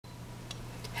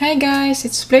Hey guys,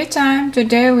 it's playtime.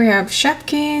 Today we have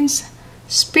Shopkins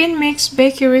Spin Mix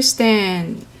Bakery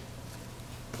stand.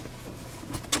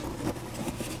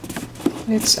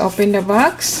 Let's open the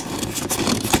box.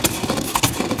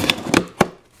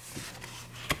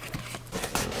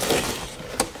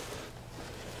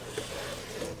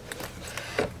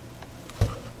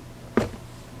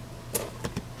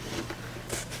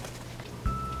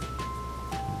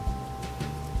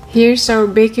 Here's our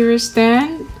bakery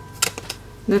stand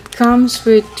that comes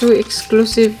with 2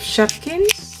 exclusive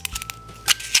Shopkins.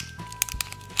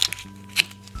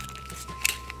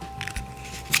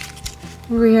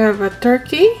 We have a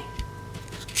turkey,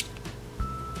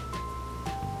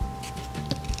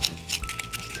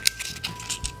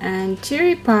 and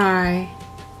cherry pie.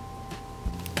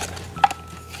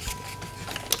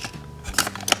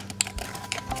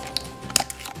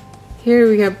 Here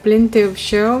we have plenty of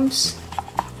shelves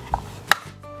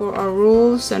for our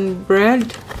rolls and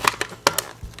bread.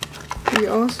 We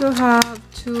also have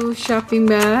 2 shopping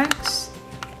bags.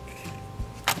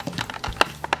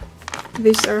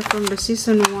 These are from the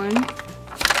season 1,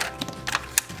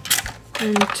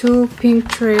 and 2 pink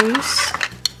trays.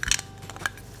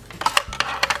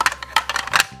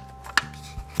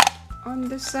 On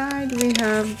the side we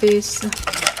have this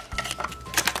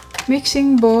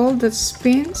mixing bowl that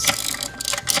spins.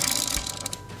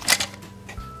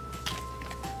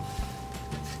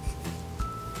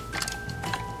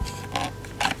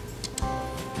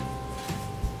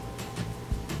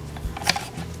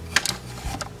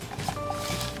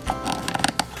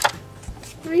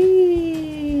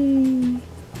 Whee!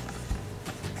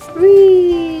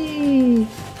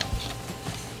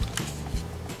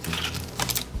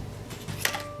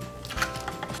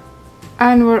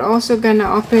 And we're also gonna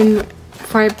open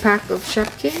 5-pack of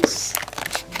Shopkins.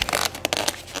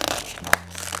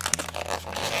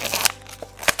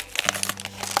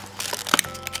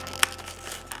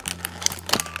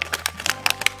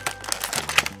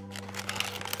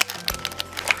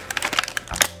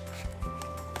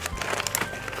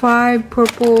 Five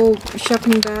purple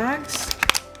shopping bags.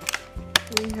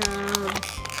 We have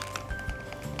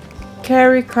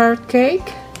carrot cart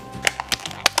cake,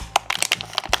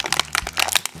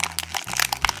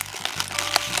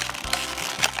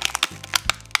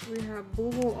 we have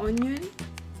boho onion,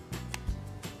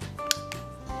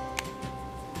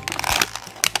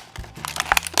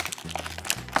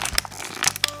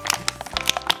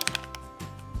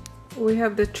 we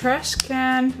have the trash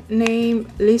can named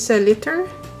Lisa Litter.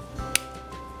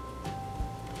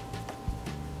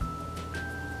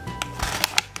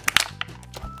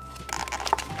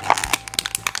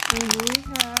 And we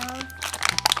have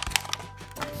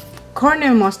corn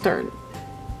mustard.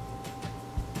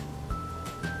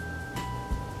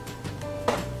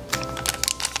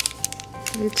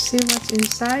 Let's see what's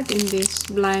inside in this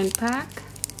blind pack.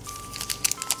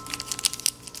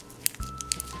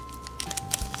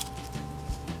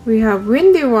 We have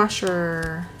windy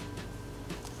washer.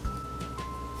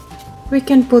 We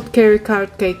can put carrot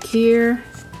cart cake here.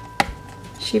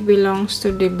 She belongs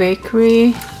to the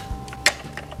bakery.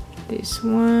 This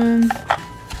one.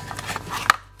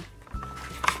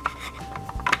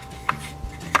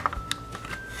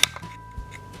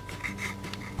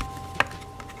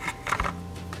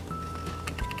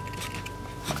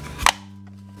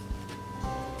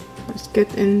 Let's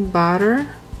get in butter.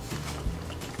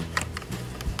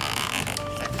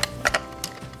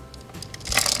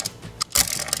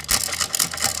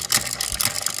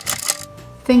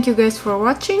 Thank you guys for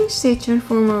watching. Stay tuned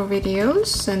for more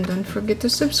videos and don't forget to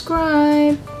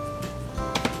subscribe.